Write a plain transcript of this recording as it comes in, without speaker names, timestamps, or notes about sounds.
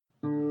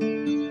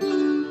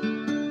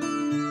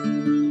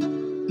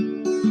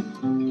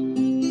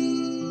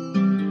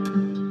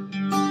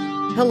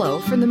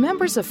Hello from the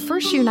members of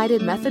First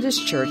United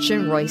Methodist Church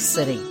in Royse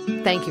City.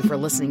 Thank you for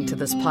listening to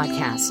this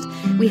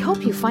podcast. We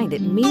hope you find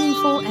it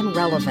meaningful and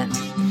relevant.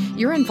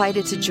 You're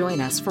invited to join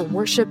us for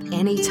worship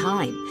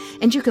anytime,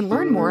 and you can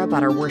learn more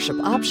about our worship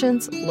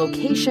options,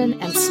 location,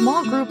 and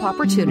small group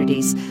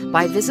opportunities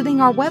by visiting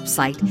our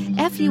website,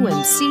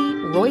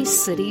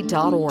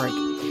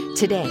 fumcroysecity.org.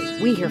 Today,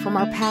 we hear from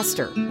our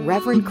pastor,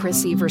 Reverend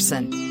Chris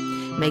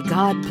Everson. May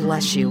God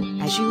bless you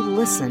as you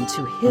listen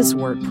to His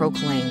word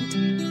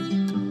proclaimed.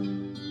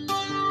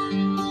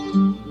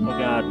 Oh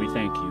God, we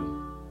thank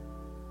you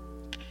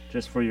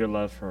just for your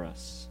love for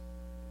us.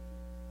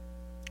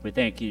 We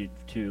thank you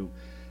to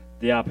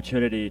the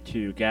opportunity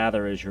to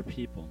gather as your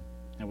people,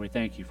 and we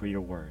thank you for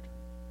your word.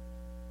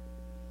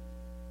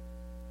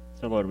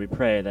 So Lord, we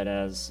pray that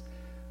as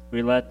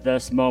we let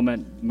this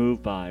moment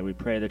move by, we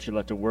pray that you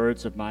let the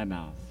words of my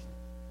mouth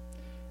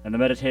and the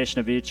meditation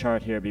of each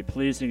heart here be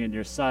pleasing in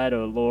your sight,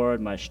 O Lord,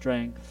 my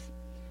strength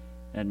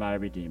and my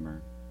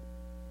Redeemer.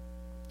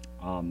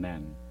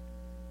 Amen.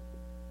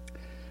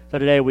 So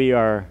today we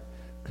are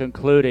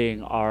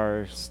concluding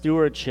our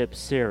stewardship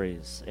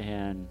series,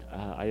 and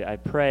I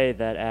pray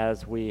that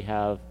as we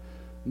have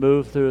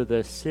moved through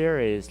this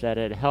series, that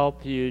it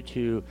help you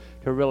to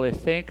really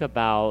think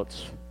about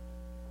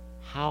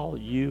how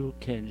you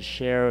can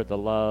share the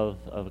love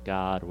of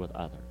God with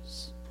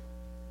others.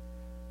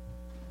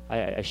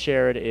 I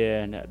shared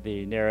in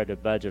the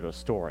narrative budget a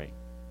story.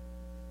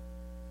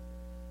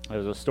 It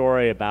was a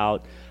story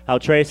about how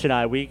Tracy and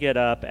I, we get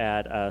up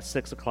at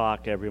 6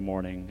 o'clock every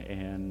morning,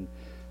 and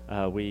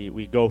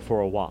we go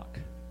for a walk.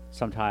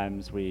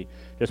 Sometimes we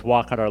just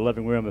walk out our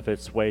living room if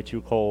it's way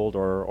too cold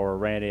or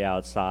rainy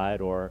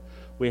outside, or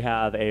we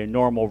have a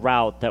normal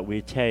route that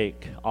we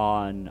take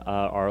on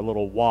our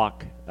little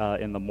walk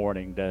in the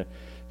morning to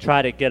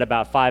try to get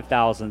about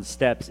 5,000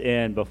 steps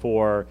in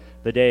before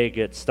the day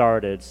gets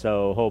started.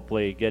 So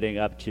hopefully getting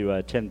up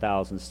to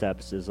 10,000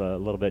 steps is a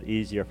little bit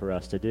easier for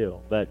us to do.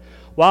 But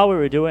while we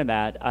were doing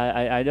that,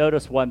 I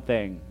noticed one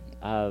thing.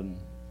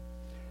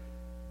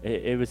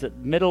 It was the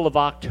middle of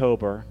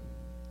October,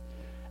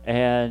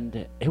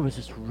 and it was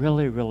just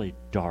really, really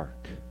dark.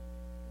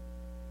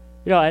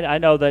 You know, I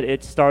know that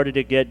it started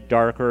to get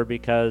darker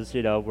because,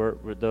 you know,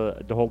 we're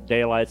the whole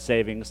daylight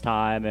savings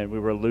time, and we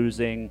were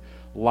losing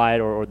light,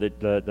 or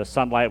the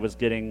sunlight was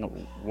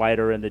getting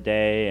lighter in the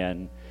day,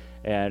 and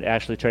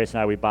actually Trace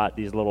and I, we bought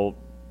these little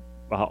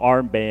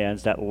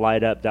armbands that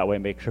light up that way,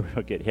 make sure we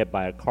don't get hit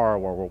by a car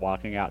while we're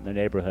walking out in the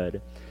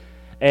neighborhood.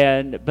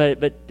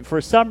 But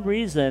for some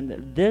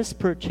reason, this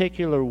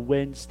particular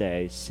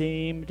Wednesday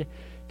seemed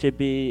to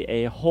be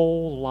a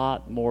whole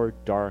lot more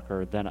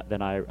darker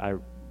than I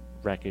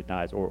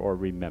recognize or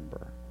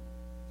remember.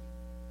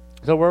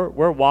 So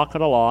we're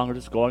walking along, we're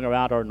just going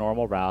around our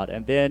normal route,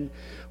 and then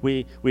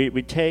we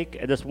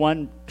take this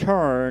one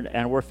turn,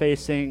 and we're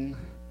facing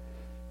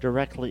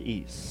directly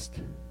east.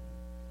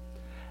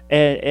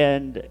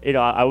 And you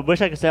know, I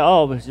wish I could say,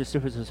 oh, it was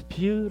this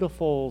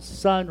beautiful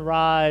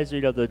sunrise,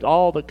 you know,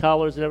 all the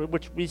colors and everything,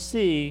 which we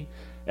see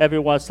every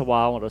once in a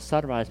while on a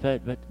sunrise,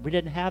 but we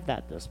didn't have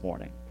that this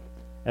morning.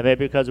 And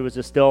maybe because it was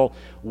just still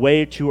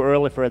way too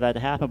early for that to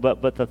happen.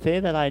 But the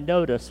thing that I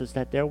noticed is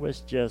that there was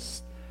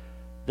just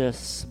this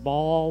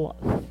small,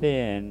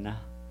 thin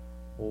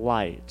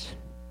light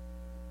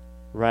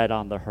right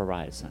on the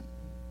horizon.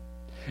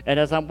 And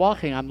as I'm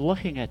walking, I'm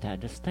looking at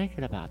that, just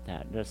thinking about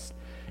that, and just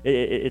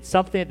it's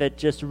something that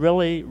just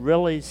really,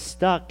 really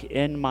stuck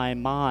in my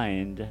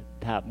mind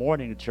that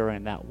morning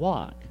during that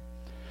walk.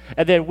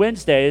 And then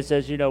Wednesdays,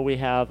 as you know, we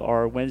have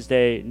our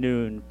Wednesday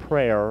noon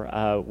prayer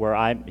where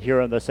I'm here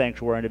in the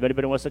sanctuary. And if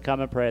anybody wants to come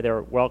and pray,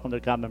 they're welcome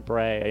to come and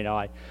pray. You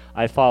know,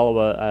 I follow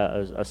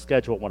a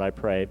schedule when I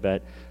pray,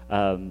 but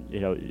you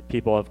know,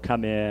 people have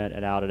come in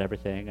and out and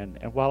everything.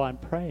 And while I'm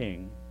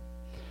praying,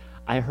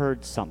 I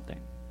heard something.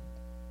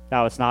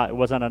 Now it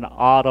wasn't an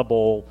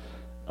audible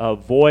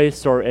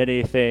voice or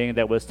anything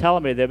that was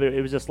telling me that,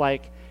 it was just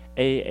like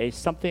a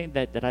something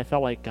that I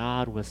felt like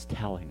God was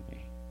telling me.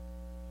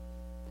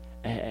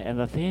 And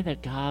the thing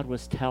that God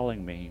was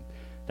telling me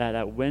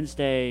that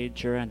Wednesday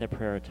during the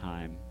prayer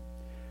time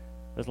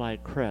was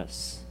like,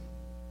 Chris,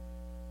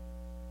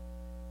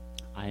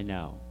 I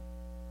know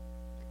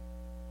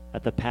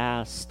that the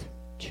past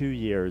 2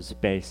 years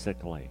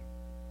basically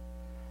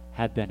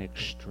have been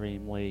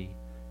extremely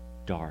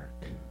dark.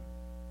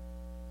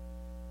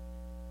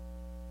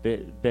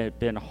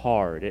 Been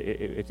hard.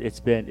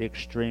 It's been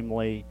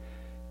extremely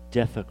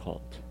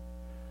difficult.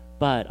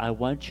 But I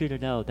want you to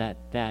know that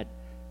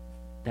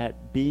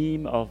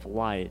beam of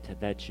light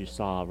that you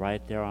saw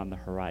right there on the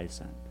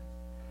horizon,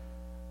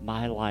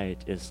 my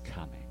light is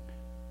coming.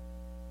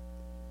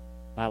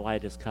 My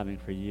light is coming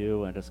for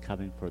you, and it's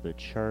coming for the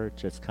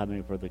church, it's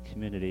coming for the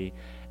community,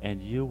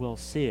 and you will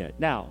see it.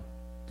 Now,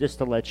 just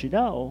to let you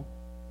know,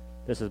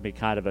 this is me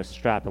kind of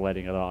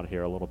extrapolating it on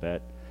here a little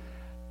bit,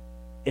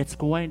 it's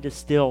going to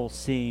still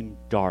seem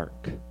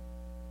dark.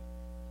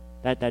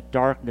 That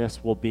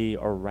darkness will be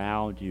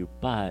around you,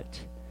 but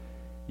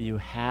you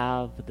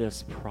have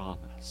this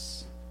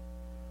promise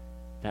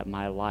that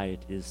my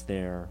light is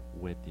there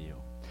with you.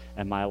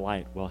 And my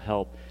light will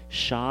help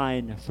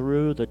shine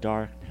through the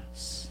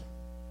darkness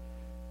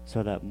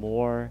so that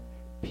more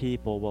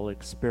people will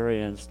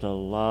experience the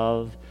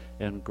love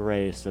and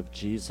grace of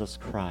Jesus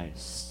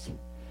Christ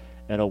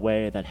in a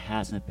way that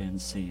hasn't been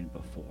seen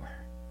before.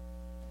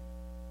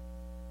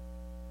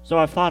 So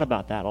I've thought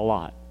about that a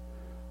lot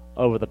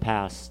over the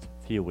past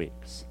few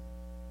weeks.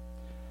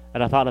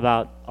 And I thought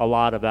a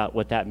lot about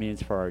what that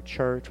means for our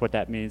church, what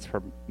that means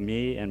for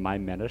me and my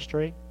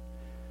ministry,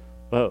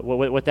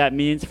 what that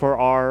means for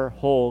our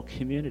whole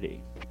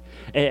community.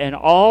 And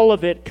all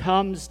of it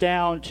comes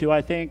down to,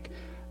 I think,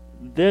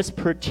 this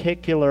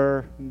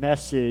particular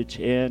message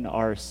in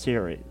our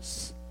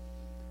series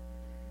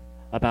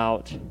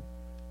about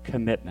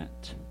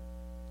commitment.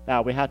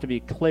 Now, we have to be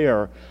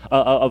clear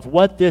of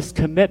what this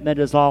commitment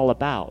is all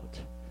about.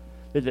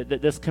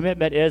 This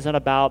commitment isn't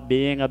about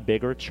being a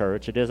bigger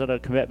church. It isn't a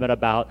commitment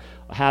about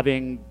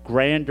having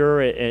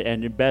grander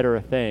and better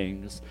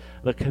things.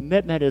 The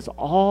commitment is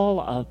all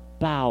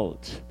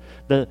about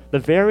the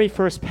very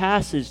first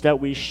passage that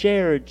we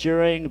shared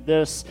during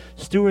this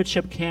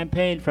stewardship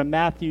campaign from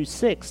Matthew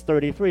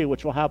 6:33,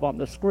 which we'll have on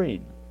the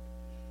screen.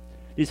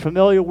 These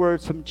familiar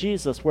words from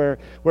Jesus where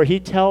he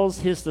tells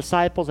his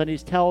disciples and he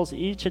tells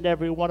each and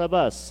every one of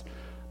us,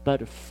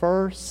 but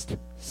first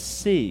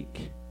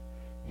seek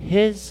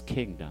his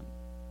kingdom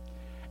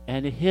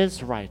and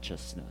his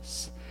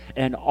righteousness,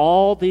 and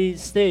all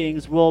these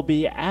things will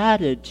be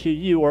added to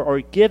you or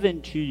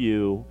given to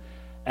you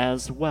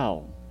as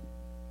well.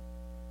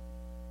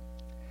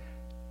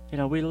 You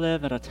know, we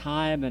live in a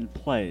time and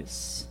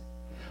place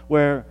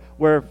where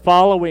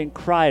following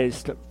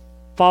Christ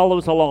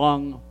follows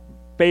along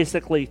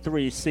basically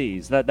 3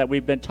 C's that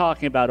we've been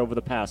talking about over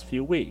the past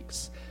few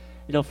weeks.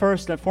 You know,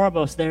 first and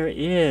foremost, there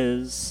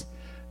is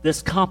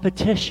this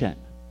competition.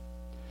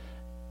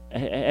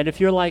 And if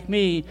you're like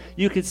me,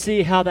 you can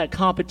see how that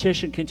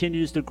competition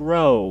continues to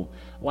grow.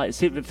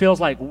 See, it feels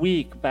like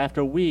week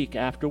after week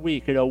after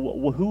week. You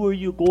know, who are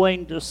you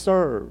going to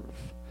serve?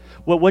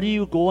 What are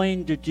you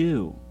going to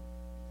do?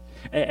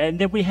 And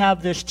then we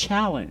have this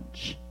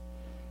challenge.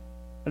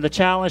 And the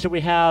challenge that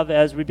we have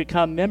as we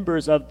become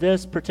members of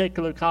this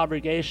particular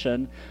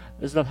congregation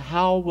is of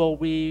how will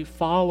we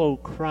follow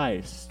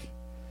Christ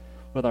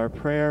with our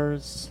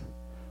prayers,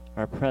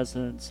 our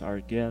presence, our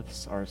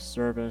gifts, our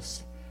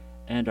service,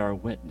 and our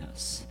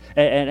witness.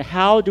 And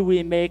how do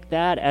we make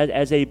that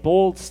as a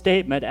bold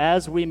statement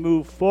as we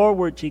move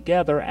forward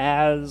together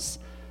as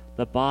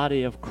the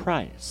body of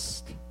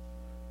Christ?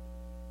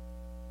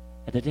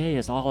 And today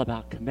is all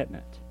about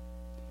commitment.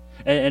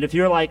 And if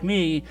you're like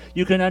me,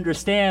 you can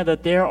understand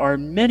that there are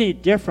many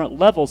different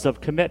levels of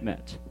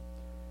commitment.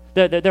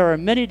 There are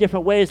many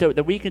different ways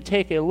that we can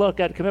take a look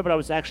at commitment. I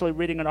was actually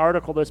reading an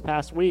article this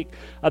past week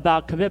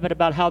about commitment,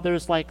 about how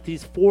there's like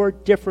these 4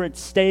 different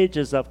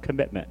stages of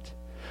commitment.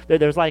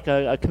 There's like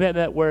a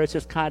commitment where it's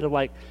just kind of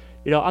like,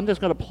 you know, I'm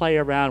just going to play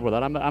around with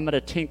it. I'm going to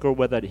tinker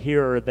with it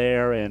here or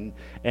there, and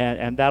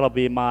that'll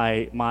be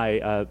my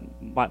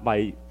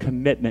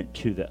commitment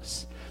to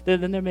this.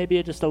 Then there may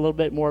be just a little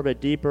bit more of a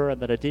deeper, and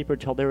then a deeper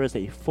until there is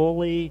a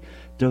fully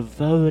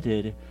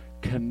devoted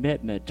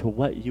commitment to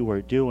what you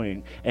are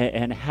doing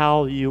and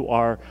how you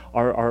are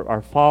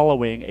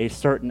following a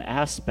certain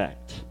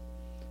aspect.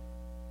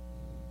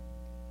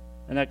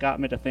 And that got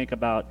me to think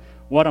about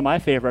one of my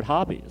favorite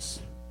hobbies.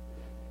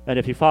 And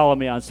if you follow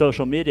me on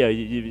social media,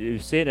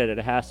 you've seen it. It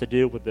has to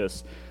do with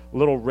this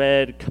little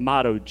red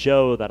Kamado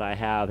Joe that I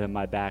have in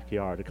my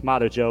backyard. A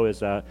Kamado Joe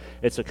is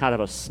it's a kind of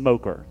a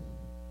smoker.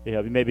 You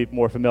know, you may be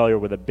more familiar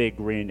with a big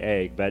green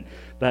egg, but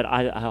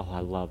I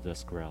love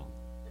this grill.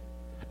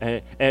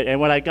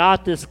 And when I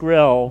got this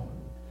grill,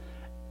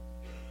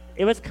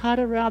 it was kind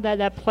of around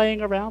that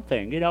playing around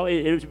thing. You know,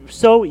 it was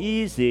so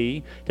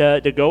easy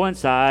to go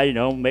inside, you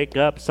know, make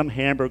up some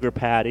hamburger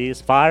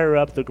patties, fire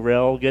up the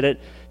grill, get it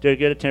to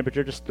get a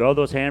temperature, just throw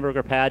those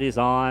hamburger patties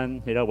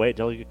on, you know, wait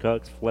till it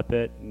cooks, flip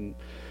it, and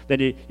then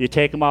you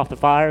take them off the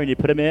fire and you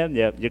put them in,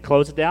 you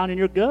close it down, and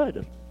you're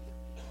good.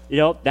 You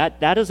know,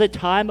 that is a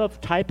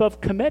type of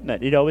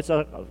commitment. You know, it's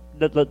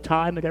the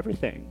time and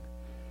everything.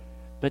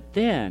 But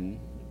then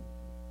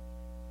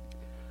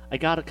I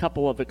got a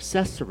couple of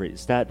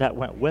accessories that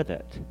went with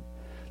it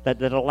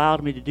that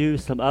allowed me to do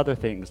some other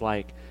things,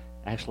 like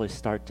actually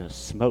start to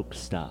smoke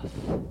stuff.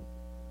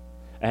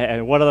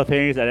 And one of the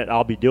things that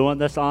I'll be doing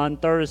this on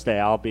Thursday,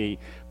 I'll be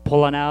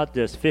pulling out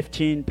this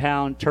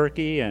 15-pound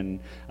turkey and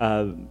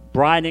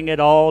brining it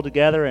all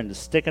together and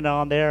sticking it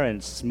on there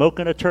and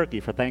smoking a turkey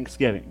for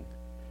Thanksgiving.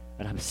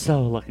 And I'm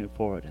so looking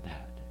forward to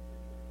that.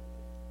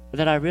 But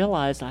then I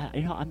realized,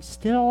 I'm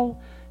still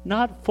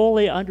not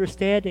fully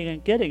understanding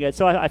and getting it.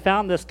 So I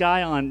found this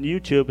guy on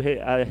YouTube.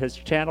 His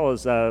channel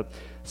is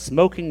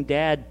Smoking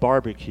Dad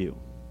Barbecue.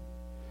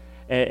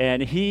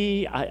 And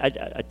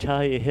I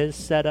tell you, his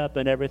setup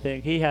and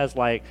everything, he has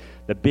like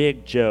the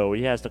Big Joe,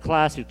 he has the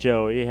Classic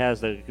Joe, he has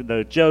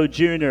the Joe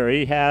Jr.,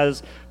 he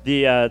has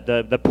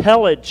the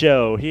Pellet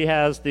Joe, he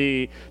has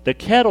the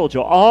Kettle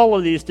Joe, all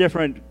of these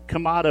different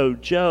Kamado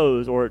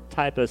Joes or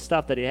type of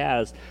stuff that he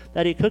has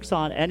that he cooks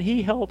on, and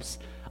he helps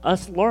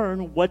us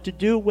learn what to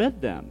do with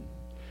them.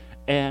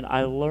 And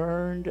I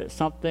learned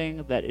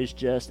something that is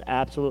just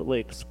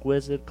absolutely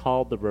exquisite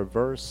called the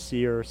reverse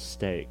sear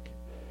steak.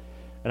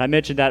 And I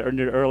mentioned that in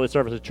the early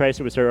services.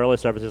 Tracy was here early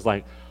services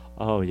like,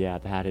 oh yeah,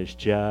 that is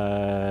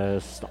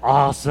just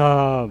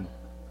awesome.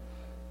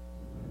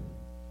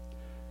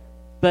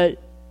 But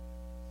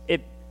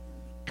it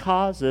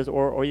causes,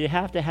 or you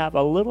have to have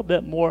a little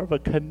bit more of a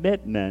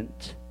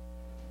commitment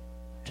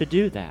to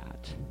do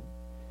that.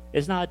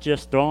 It's not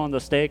just throwing the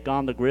steak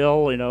on the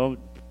grill,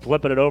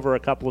 flipping it over a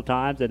couple of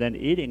times and then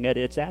eating it.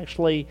 It's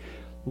actually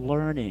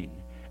learning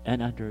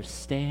and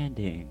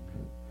understanding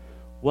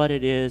what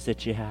it is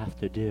that you have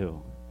to do.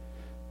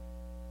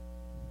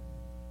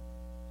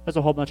 There's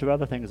a whole bunch of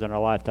other things in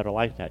our life that are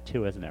like that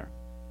too, isn't there?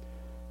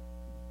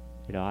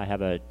 I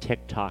have a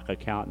TikTok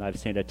account, and I've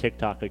seen a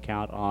TikTok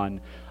account on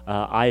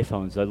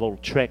iPhones, the little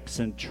tricks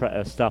and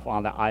stuff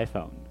on the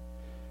iPhone.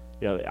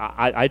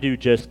 I do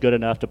just good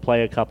enough to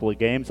play a couple of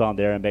games on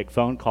there and make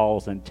phone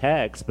calls and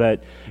texts,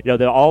 but there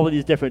are all of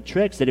these different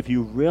tricks that if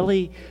you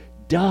really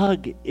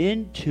dug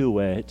into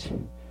it,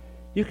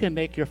 you can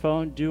make your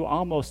phone do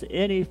almost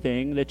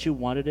anything that you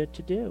wanted it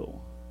to do.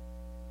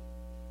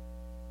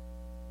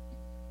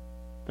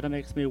 But it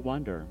makes me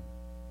wonder,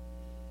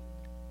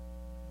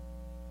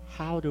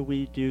 how do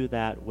we do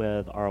that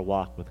with our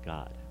walk with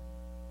God?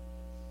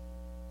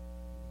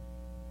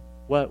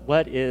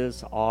 What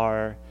is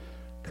our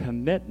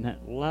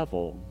commitment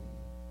level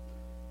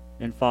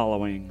in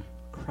following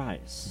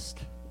Christ?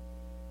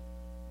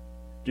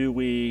 Do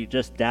we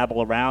just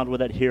dabble around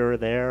with it here or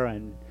there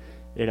and,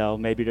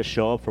 maybe just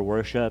show up for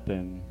worship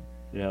and,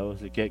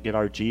 get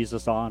our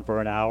Jesus on for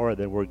an hour and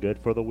then we're good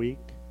for the week?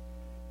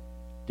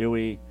 Do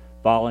we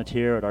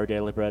volunteer at our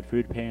Daily Bread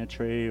food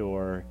pantry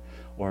or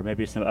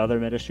maybe some other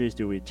ministries?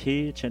 Do we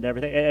teach and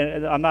everything?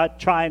 And I'm not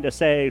trying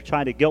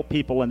to guilt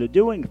people into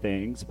doing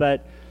things,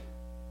 but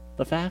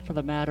the fact of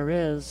the matter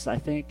is, I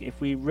think if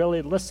we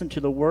really listen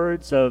to the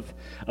words of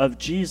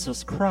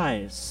Jesus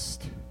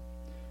Christ,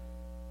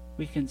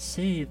 we can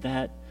see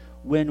that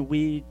when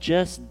we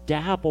just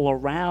dabble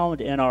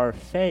around in our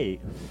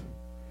faith,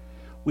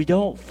 we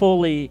don't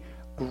fully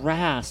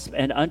grasp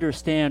and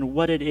understand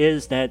what it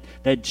is that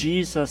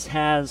Jesus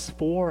has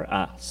for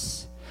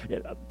us.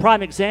 A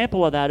prime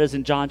example of that is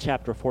in John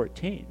chapter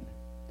 14.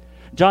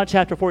 John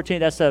chapter 14,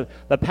 that's the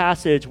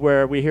passage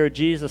where we hear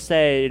Jesus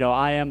say,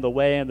 I am the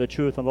way and the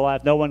truth and the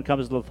life. No one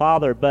comes to the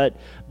Father but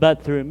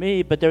through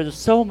me. But there's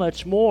so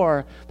much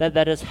more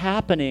that is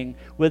happening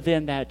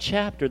within that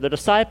chapter. The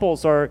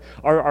disciples are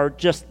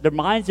just, their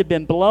minds have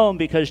been blown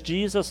because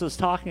Jesus is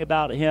talking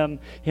about him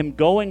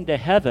going to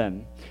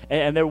heaven.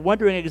 And they're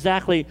wondering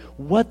exactly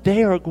what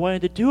they are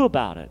going to do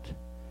about it.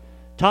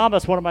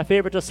 Thomas, one of my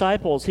favorite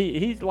disciples,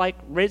 he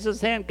raises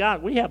his hand,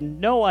 God, we have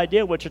no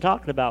idea what you're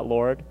talking about,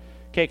 Lord.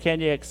 Okay,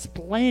 can you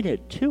explain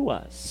it to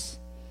us?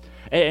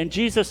 And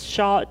Jesus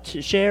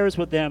shares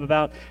with them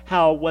about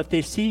how what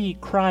they see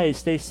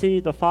Christ, they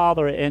see the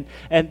Father, and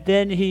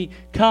then he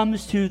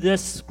comes to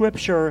this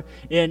scripture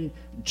in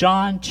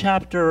John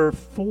chapter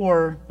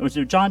 14,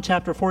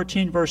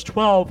 verse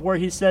 12, where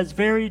he says,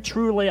 very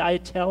truly I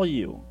tell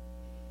you,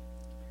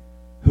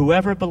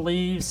 whoever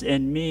believes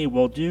in me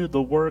will do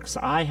the works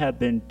I have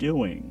been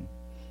doing,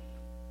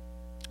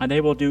 and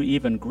they will do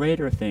even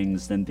greater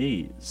things than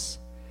these,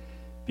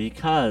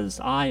 because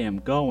I am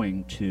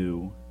going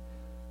to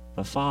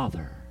the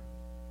Father.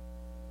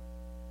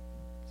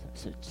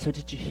 So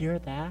did you hear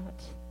that?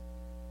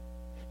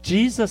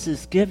 Jesus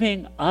is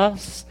giving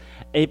us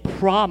a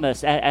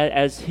promise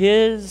as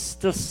his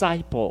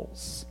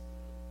disciples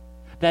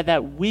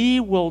that we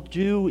will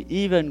do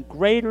even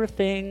greater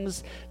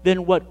things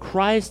than what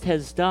Christ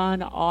has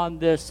done on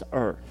this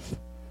earth.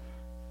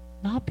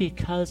 Not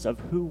because of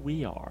who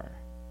we are,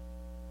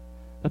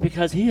 but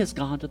because he has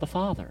gone to the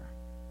Father.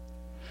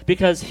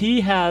 Because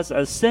he has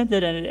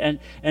ascended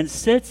and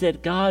sits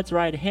at God's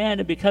right hand,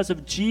 and because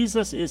of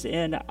Jesus is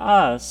in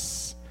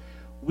us,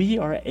 we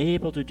are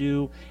able to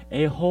do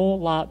a whole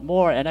lot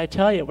more. And I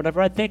tell you,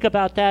 whenever I think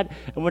about that,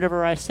 and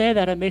whenever I say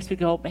that, it makes me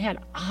go, man,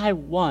 I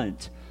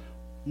want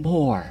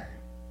more.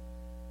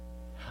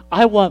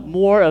 I want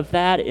more of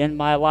that in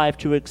my life,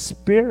 to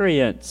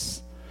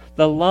experience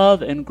the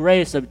love and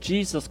grace of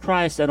Jesus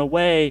Christ in a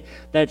way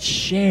that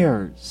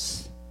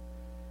shares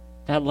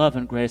that love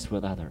and grace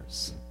with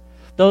others.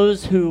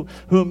 Those who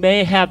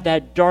may have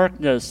that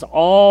darkness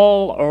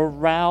all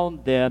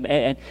around them,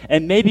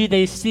 and maybe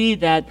they see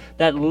that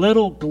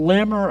little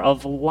glimmer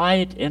of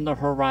light in the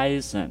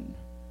horizon.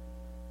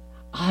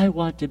 I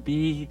want to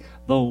be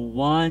the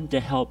one to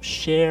help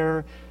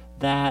share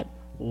that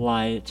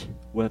light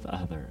with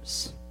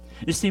others.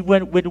 You see,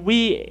 when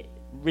we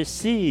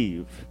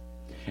receive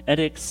and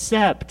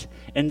accept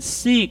and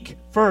seek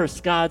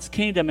first God's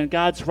kingdom and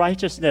God's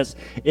righteousness,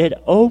 it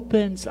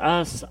opens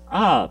us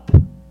up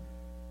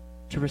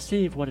to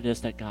receive what it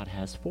is that God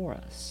has for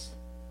us.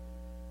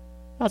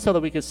 Not so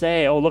that we can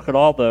say, oh, look at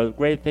all the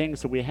great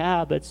things that we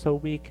have, but so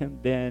we can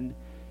then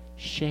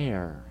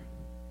share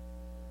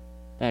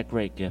that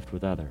great gift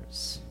with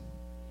others.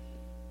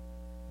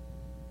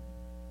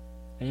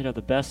 And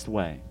the best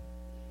way,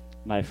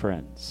 my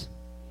friends,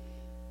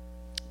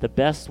 the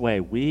best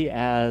way we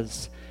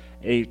as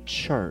a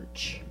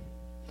church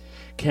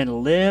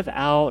can live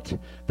out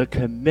the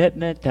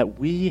commitment that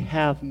we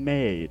have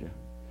made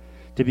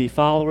to be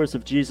followers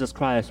of Jesus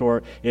Christ,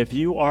 or if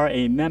you are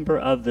a member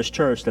of this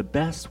church, the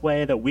best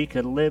way that we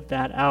can live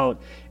that out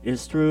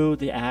is through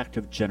the act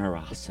of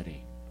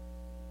generosity.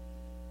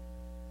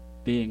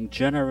 Being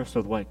generous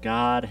with what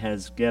God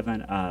has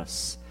given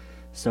us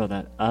so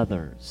that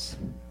others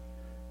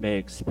may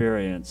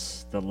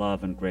experience the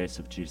love and grace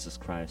of Jesus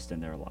Christ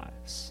in their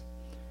lives.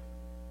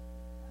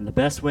 And the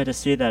best way to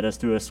see that is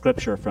through a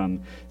scripture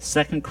from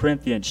 2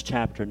 Corinthians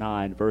chapter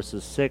 9,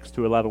 verses 6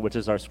 to 11, which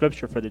is our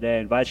scripture for the day.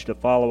 I invite you to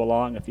follow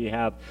along if you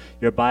have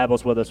your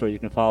Bibles with us, or you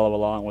can follow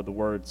along with the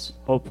words,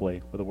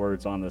 hopefully, with the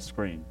words on the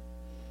screen.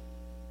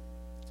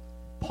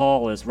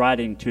 Paul is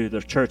writing to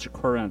the church of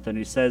Corinth, and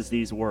he says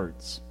these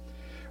words,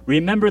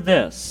 "Remember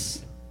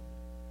this,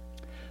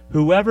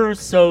 whoever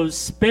sows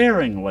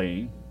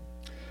sparingly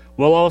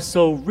will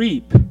also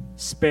reap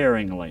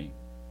sparingly.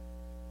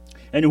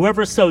 And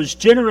whoever sows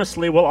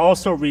generously will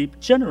also reap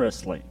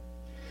generously.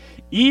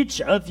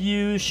 Each of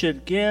you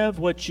should give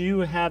what you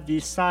have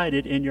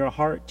decided in your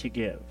heart to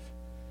give,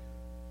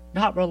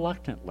 not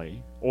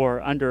reluctantly or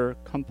under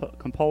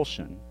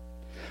compulsion.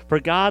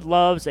 For God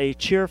loves a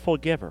cheerful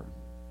giver,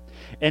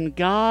 and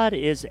God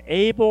is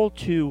able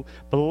to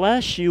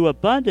bless you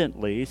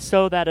abundantly,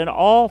 so that in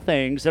all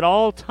things, at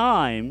all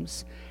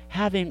times,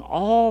 having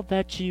all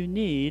that you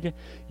need,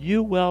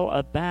 you will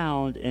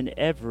abound in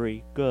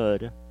every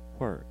good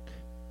work.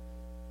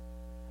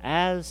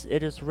 As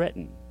it is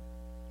written,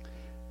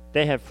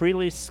 they have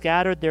freely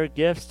scattered their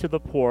gifts to the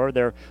poor,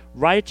 their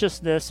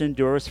righteousness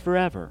endures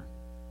forever.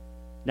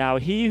 Now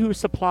he who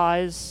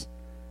supplies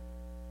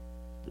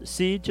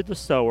seed to the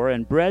sower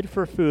and bread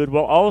for food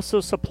will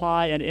also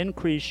supply and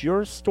increase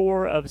your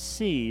store of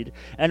seed,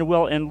 and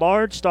will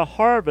enlarge the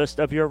harvest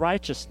of your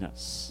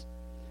righteousness.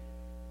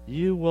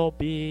 You will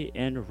be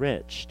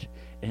enriched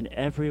in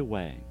every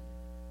way,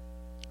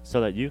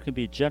 so that you can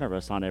be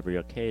generous on every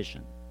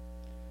occasion.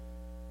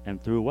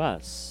 And through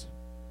us,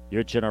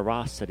 your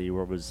generosity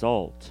will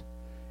result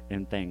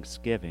in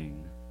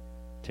thanksgiving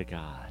to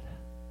God."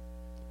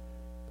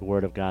 The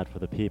word of God for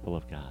the people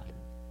of God.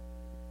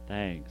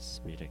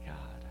 Thanks be to God.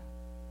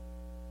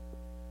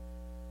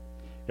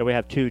 Now we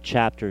have two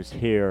chapters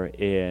here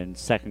in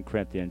 2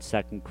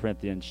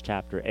 Corinthians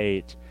chapter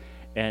 8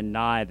 and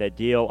 9 that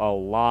deal a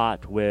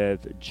lot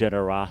with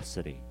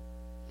generosity.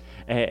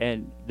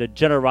 And the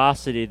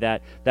generosity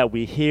that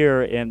we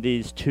hear in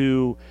these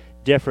two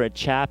different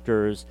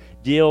chapters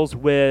deals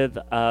with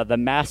the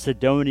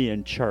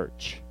Macedonian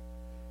church.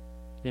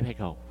 They may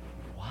go,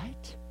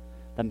 what?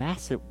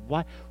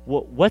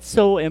 What's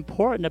so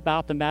important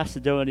about the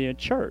Macedonian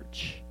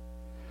church?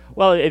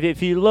 Well,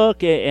 if you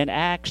look in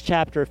Acts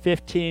chapter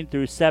 15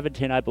 through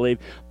 17, I believe,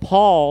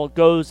 Paul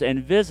goes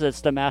and visits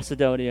the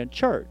Macedonian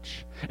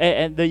church.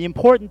 And the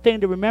important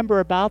thing to remember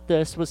about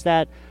this was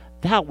that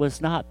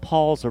was not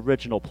Paul's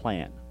original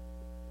plan.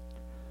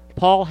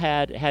 Paul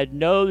had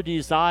no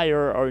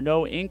desire or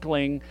no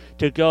inkling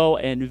to go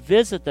and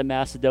visit the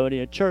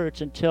Macedonian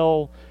church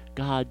until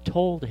God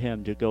told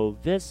him to go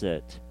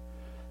visit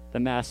the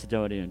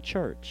Macedonian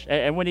church.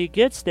 And when he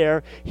gets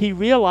there, he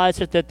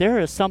realizes that there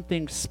is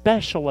something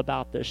special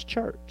about this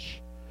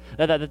church.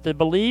 That the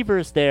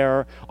believers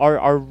there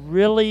are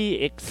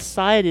really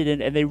excited,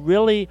 and they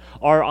really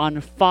are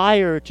on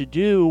fire to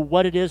do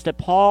what it is that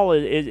Paul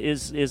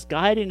is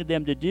guiding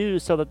them to do,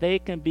 so that they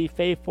can be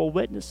faithful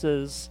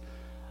witnesses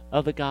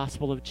of the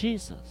gospel of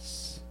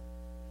Jesus.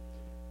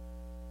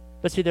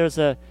 But see, there's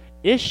a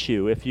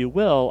issue, if you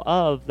will,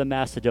 of the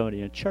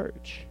Macedonian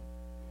church.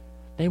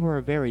 They were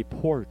a very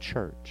poor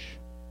church.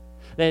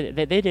 They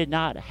did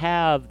not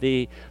have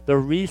the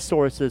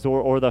resources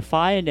or the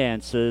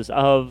finances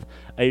of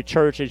a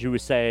church, as you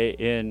would say,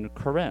 in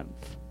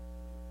Corinth.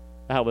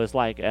 That was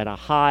like at a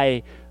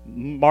high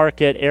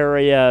market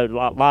area,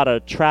 a lot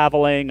of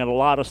traveling and a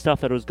lot of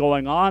stuff that was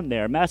going on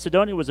there.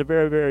 Macedonia was a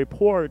very, very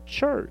poor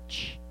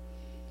church.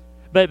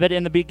 But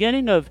in the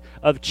beginning of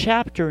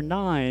chapter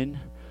 9,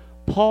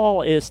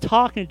 Paul is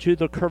talking to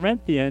the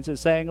Corinthians and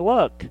saying,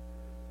 look,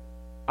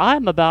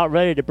 I'm about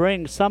ready to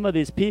bring some of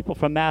these people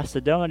from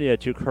Macedonia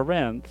to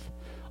Corinth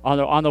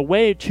on the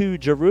way to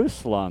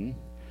Jerusalem,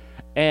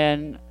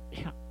 and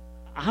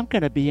I'm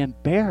going to be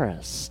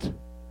embarrassed.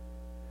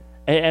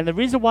 And the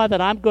reason why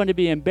that I'm going to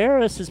be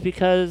embarrassed is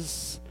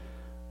because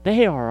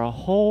they are a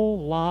whole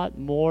lot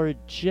more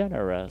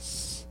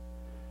generous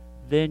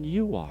than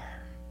you are.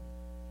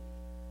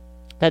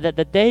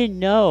 That they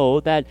know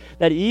that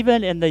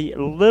even in the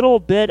little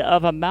bit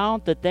of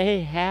amount that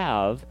they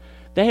have,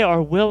 They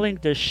are willing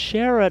to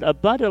share it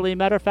abundantly.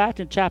 Matter of fact,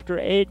 in chapter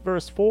 8,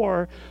 verse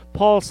 4,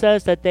 Paul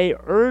says that they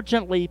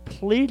urgently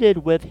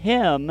pleaded with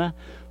him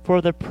for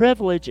the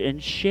privilege in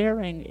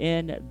sharing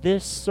in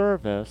this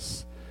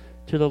service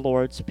to the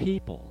Lord's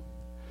people.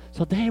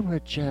 So they were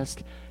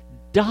just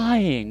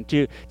dying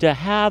to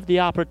have the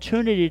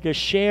opportunity to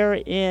share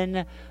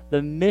in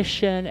the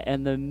mission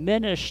and the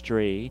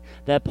ministry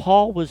that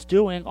Paul was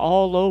doing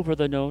all over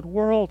the known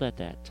world at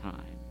that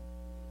time.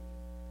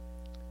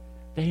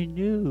 They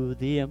knew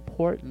the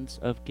importance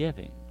of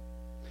giving.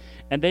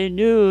 And they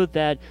knew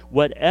that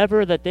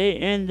whatever that they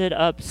ended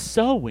up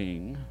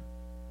sowing,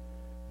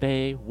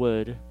 they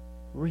would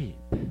reap.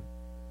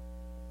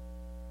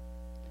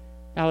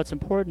 Now, it's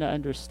important to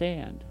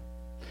understand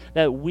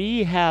that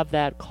we have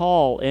that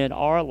call in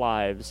our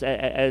lives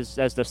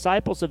as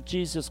disciples of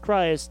Jesus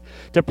Christ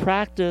to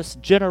practice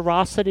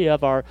generosity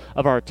of our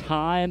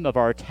time, of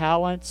our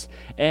talents,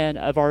 and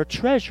of our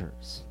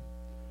treasures.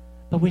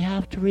 But we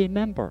have to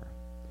remember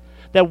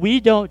that we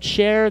don't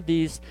share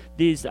the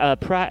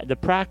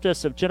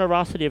practice of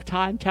generosity of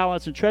time,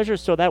 talents, and treasures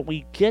so that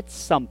we get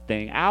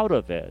something out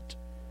of it.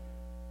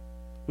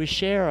 We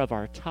share of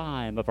our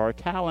time, of our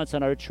talents,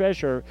 and our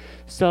treasure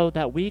so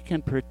that we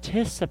can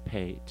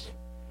participate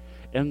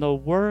in the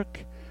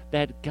work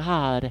that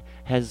God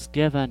has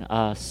given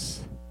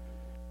us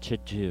to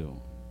do.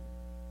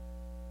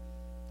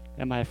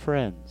 And my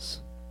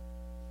friends,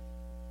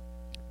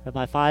 of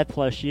my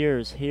 5+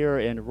 years here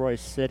in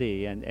Royce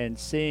City and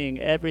seeing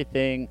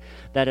everything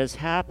that is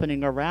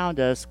happening around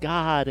us,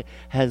 God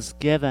has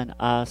given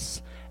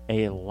us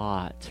a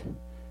lot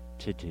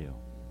to do.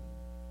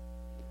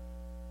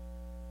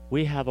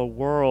 We have a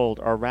world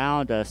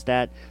around us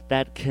that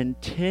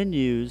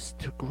continues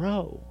to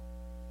grow.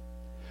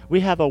 We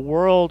have a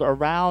world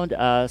around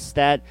us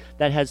that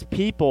has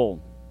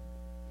people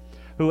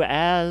who,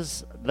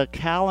 as the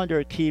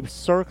calendar keeps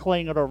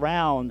circling it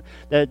around,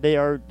 that they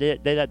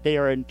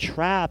are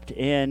entrapped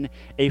in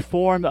a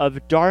form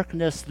of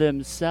darkness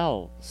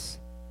themselves.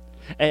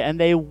 And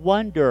they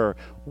wonder,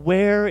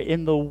 where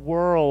in the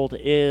world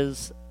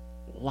is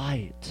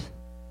light?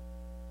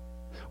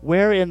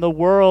 Where in the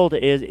world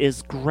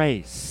is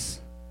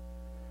grace?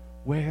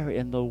 Where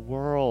in the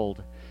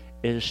world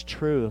is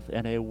truth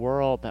in a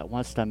world that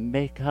wants to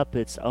make up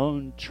its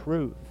own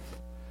truth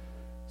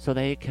so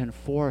they can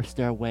force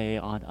their way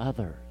on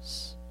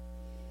others?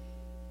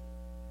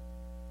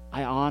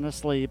 I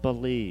honestly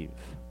believe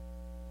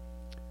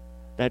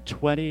that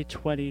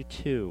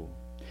 2022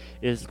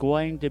 is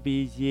going to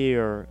be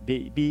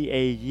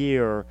a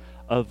year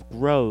of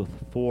growth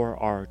for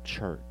our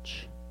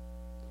church.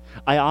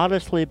 I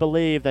honestly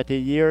believe that the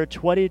year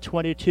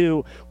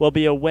 2022 will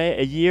be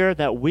a year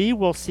that we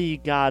will see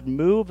God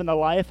move in the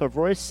life of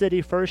Royce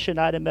City First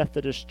United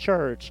Methodist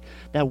Church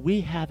that we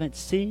haven't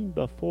seen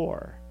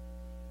before.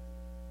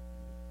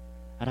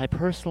 And I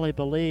personally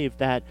believe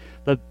that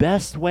the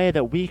best way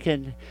that we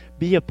can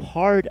be a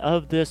part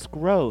of this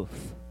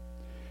growth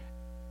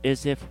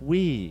is if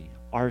we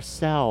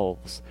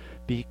ourselves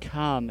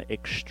become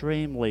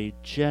extremely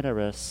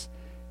generous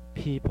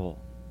people.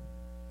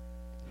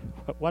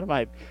 One of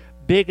my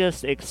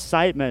biggest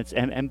excitements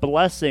and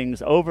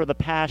blessings over the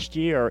past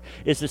year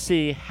is to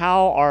see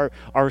how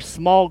our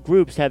small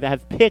groups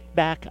have picked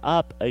back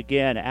up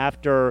again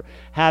after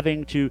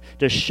having to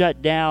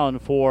shut down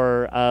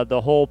for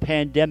the whole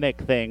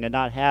pandemic thing and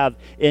not have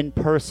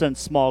in-person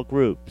small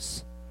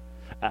groups.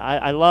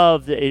 I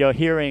love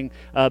hearing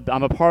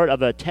I'm a part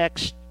of a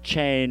text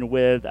chain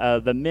with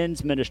the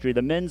men's ministry,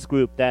 the men's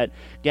group that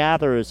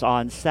gathers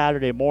on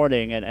Saturday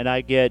morning, and I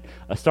get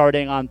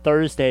starting on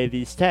Thursday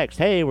these texts.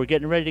 Hey, we're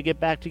getting ready to get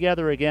back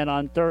together again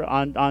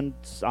on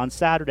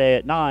Saturday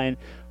at 9.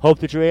 Hope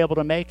that you're able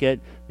to make it.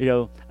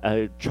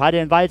 Try to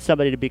invite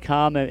somebody to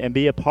become and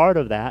be a part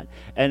of that.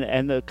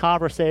 And the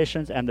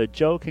conversations and the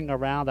joking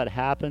around that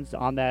happens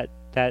on that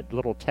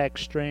little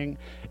text string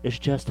is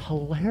just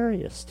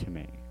hilarious to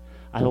me.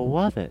 I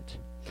love it.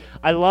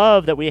 I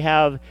love that we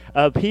have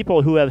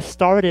people who have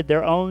started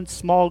their own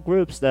small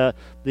groups. The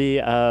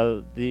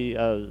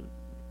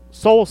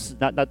soul,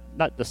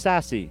 not the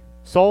sassy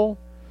soul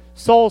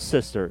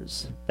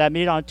sisters that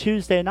meet on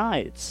Tuesday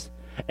nights,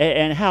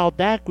 and how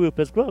that group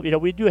has grown.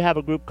 We do have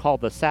a group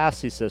called the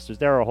Sassy Sisters.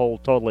 They're a whole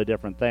totally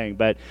different thing,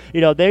 but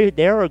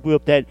they're a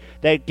group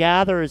that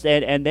gathers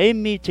and they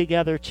meet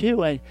together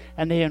too,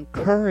 and they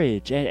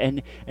encourage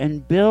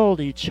and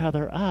build each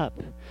other up.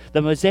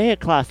 The Mosaic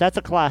class, that's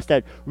a class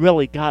that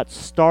really got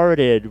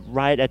started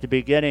right at the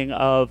beginning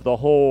of the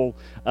whole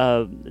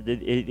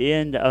the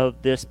end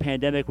of this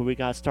pandemic, when we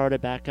got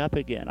started back up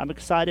again. I'm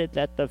excited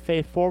that the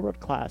Faith Forward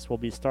class will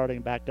be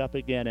starting back up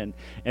again,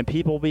 and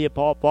people will be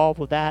involved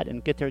with that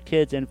and get their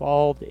kids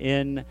involved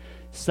in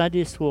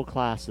Sunday school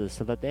classes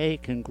so that they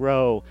can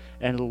grow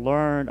and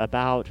learn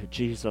about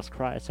Jesus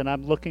Christ. And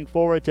I'm looking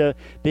forward to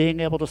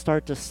being able to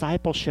start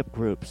discipleship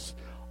groups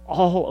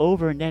all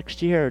over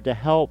next year to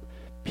help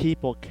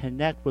people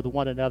connect with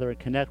one another and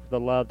connect with the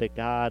love that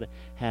God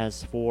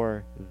has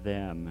for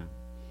them.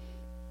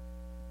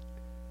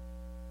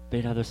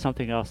 But there's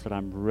something else that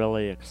I'm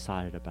really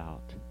excited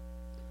about.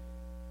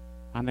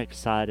 I'm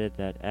excited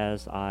that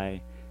as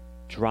I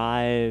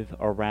drive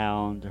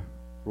around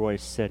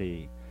Royce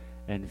City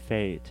and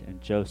Fate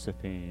and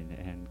Josephine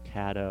and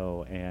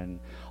Caddo and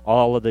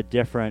all of the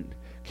different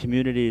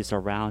communities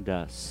around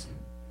us,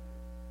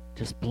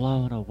 just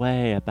blown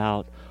away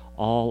about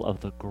all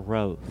of the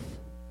growth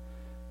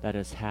that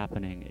is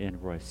happening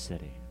in Royce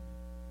City.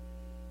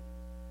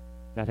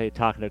 I think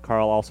talking to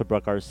Carl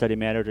Alsobrook, our city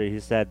manager, he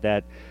said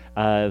that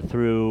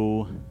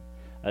through,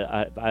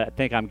 I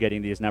think I'm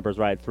getting these numbers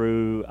right,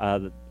 through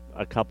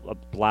a couple of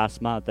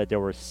last month that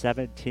there were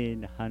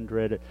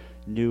 1,700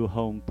 new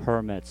home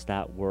permits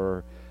that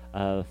were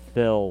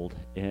filled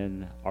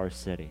in our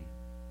city.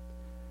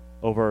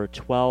 Over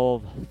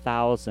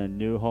 12,000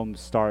 new home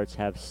starts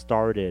have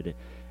started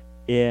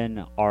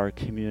in our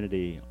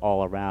community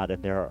all around,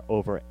 and there are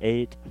over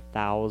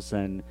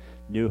 8,000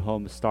 new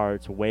home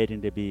starts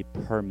waiting to be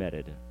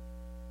permitted.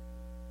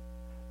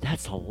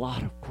 That's a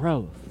lot of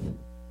growth.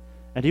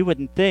 And you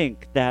wouldn't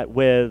think that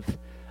with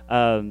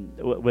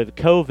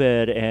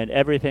COVID and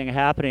everything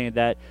happening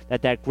that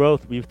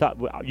growth, you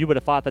would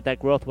have thought that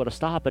growth would have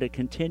stopped, but it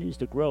continues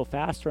to grow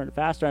faster and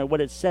faster. And what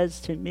it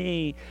says to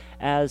me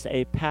as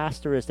a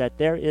pastor is that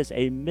there is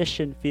a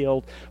mission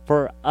field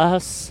for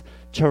us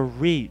to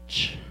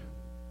reach.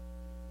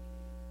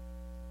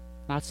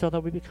 Not so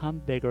that we become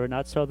bigger,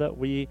 not so that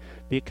we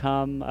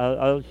become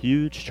a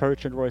huge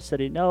church in Royce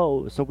City.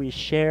 No, so we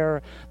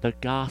share the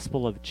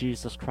gospel of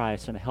Jesus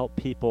Christ and help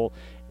people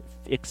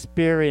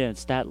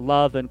experience that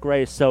love and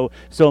grace. So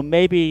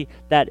maybe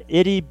that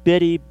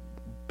itty-bitty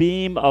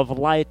beam of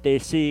light they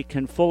see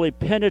can fully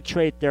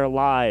penetrate their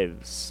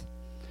lives,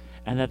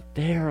 and that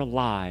their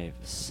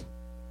lives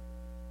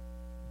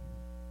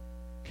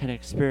can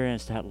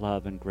experience that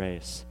love and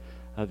grace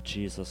of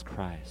Jesus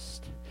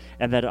Christ.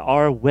 And that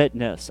our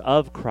witness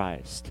of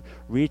Christ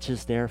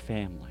reaches their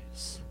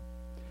families,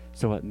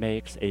 so it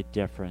makes a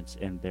difference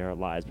in their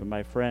lives. But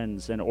my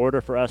friends, in order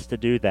for us to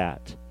do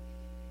that,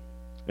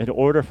 in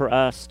order for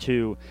us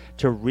to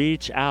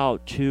reach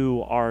out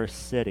to our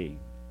city,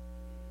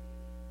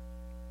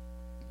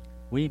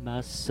 we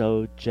must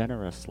sow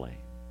generously.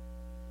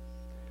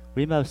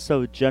 We must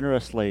sow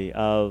generously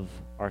of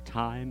our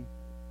time,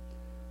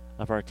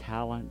 of our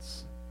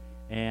talents,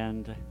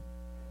 and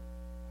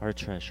our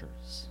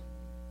treasures.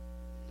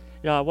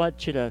 I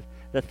want you to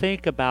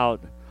think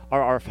about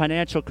our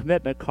financial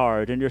commitment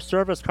card and your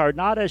service card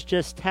not as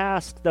just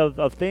tasks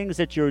of things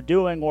that you're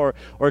doing or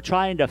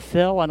trying to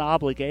fill an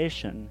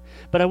obligation,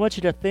 but I want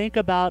you to think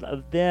about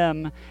of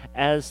them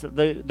as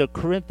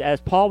as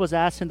Paul was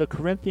asking the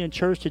Corinthian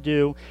church to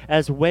do,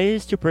 as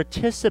ways to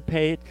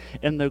participate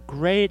in the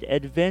great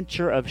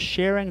adventure of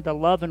sharing the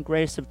love and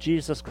grace of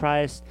Jesus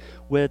Christ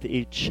with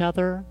each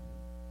other,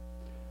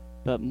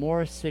 but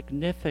more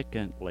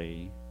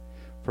significantly,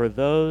 for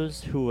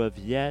those who have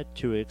yet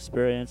to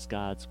experience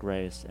God's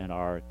grace in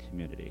our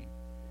community.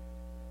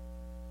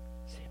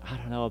 See, I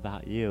don't know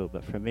about you,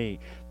 but for me,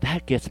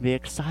 that gets me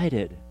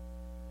excited.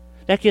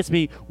 That gets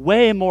me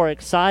way more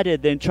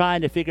excited than trying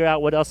to figure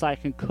out what else I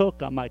can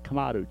cook on my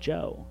Kamado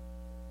Joe.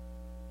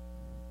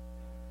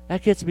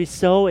 That gets me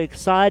so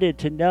excited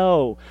to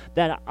know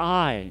that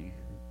I,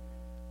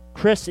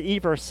 Chris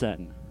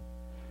Everson,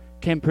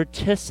 can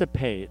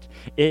participate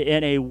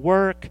in a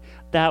work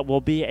that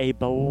will be a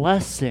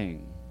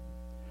blessing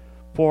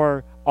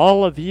for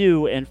all of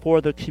you and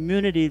for the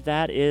community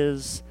that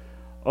is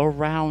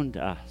around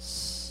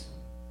us.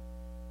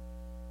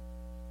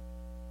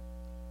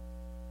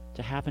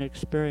 To have an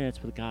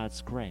experience with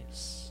God's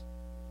grace.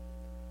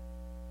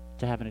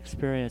 To have an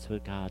experience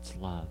with God's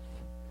love,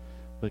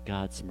 with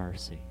God's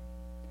mercy,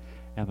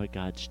 and with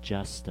God's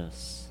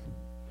justice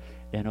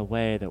in a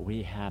way that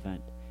we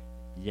haven't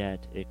yet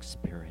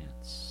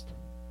experienced.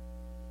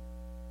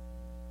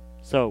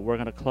 So we're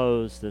going to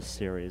close this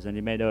series, and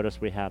you may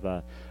notice we have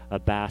a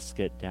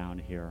basket down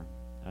here.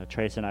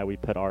 Trace and I, we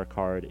put our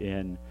card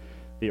in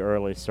the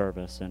early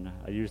service, and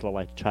I usually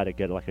like to try to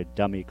get like a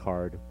dummy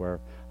card where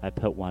I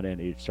put one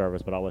in each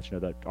service, but I'll let you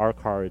know that our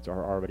cards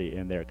are already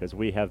in there because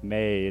we have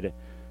made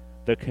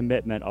the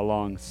commitment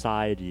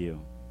alongside you.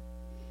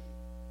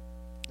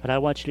 But I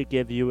want you to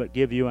give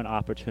you an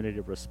opportunity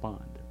to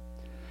respond.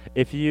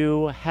 If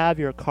you have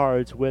your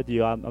cards with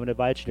you, I'm going to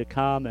invite you to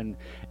come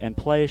and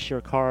place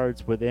your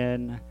cards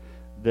within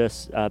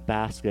this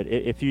basket.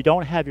 If you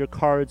don't have your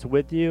cards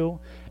with you,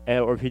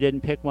 or if you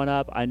didn't pick one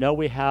up, I know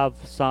we have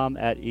some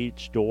at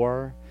each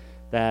door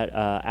that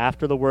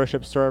after the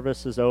worship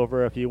service is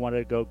over, if you want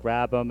to go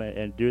grab them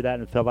and do that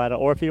and fill that out,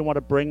 or if you want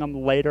to bring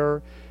them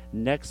later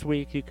next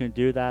week, you can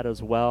do that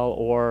as well.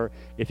 Or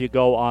if you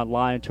go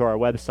online to our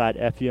website,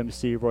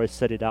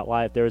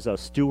 fumcroycity.live, there's a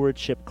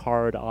stewardship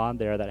card on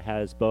there that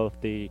has both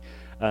the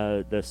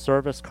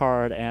service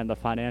card and the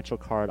financial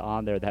card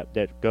on there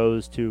that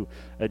goes to,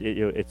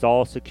 it's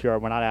all secure.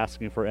 We're not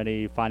asking for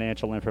any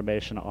financial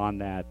information on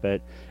that,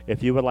 but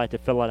if you would like to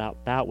fill it out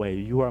that way,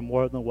 you are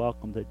more than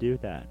welcome to do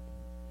that.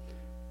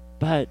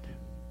 But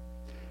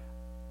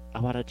I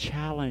want to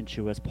challenge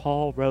you, as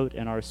Paul wrote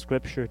in our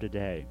scripture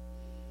today.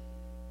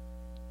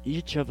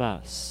 Each of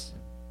us,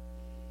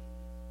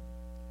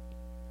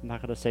 I'm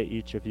not going to say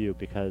each of you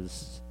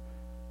because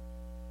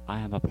I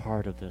am a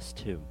part of this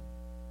too.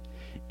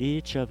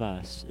 Each of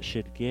us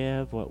should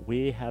give what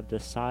we have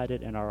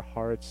decided in our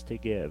hearts to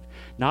give,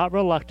 not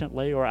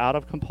reluctantly or out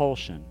of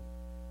compulsion,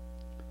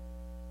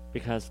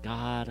 because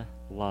God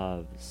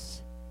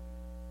loves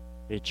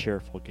a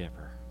cheerful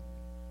giver.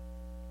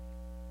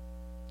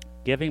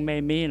 Giving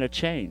may mean a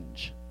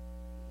change.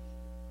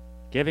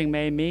 Giving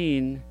may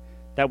mean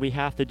that we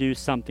have to do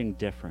something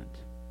different.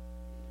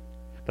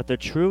 But the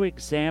true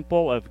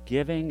example of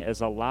giving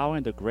is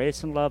allowing the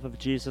grace and love of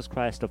Jesus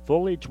Christ to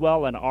fully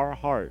dwell in our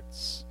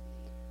hearts.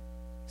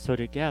 So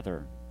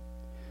together,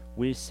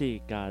 we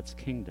seek God's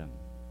kingdom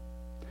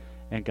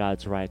and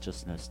God's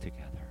righteousness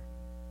together.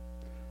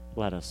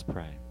 Let us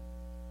pray.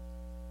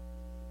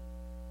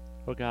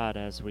 Oh God,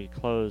 as we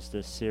close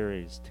this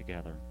series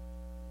together,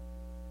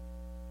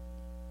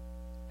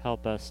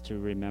 help us to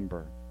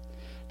remember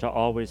to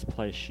always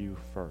place you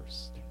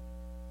first,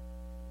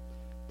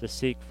 to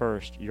seek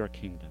first your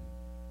kingdom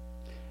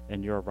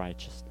and your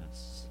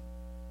righteousness,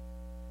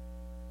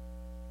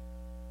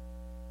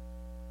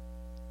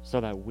 so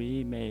that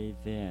we may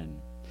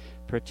then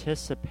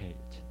participate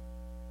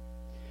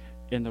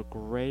in the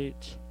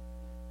great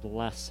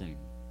blessing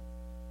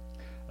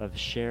of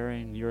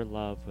sharing your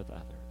love with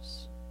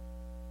others,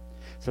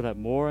 so that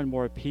more and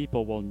more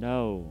people will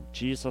know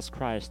Jesus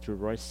Christ through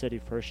Royce City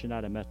First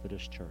United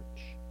Methodist Church.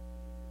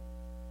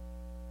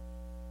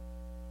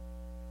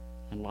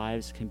 And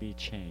lives can be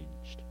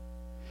changed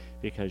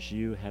because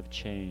you have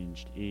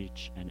changed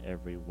each and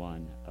every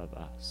one of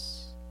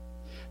us.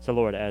 So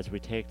Lord, as we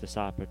take this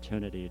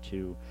opportunity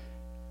to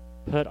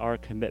put our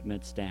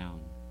commitments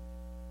down,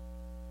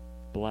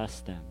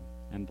 bless them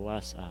and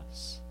bless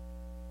us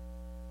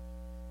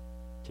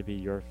to be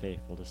your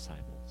faithful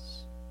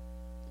disciples.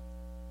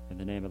 In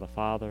the name of the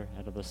Father,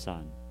 and of the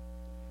Son,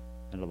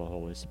 and of the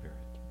Holy Spirit.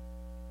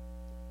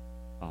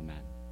 Amen.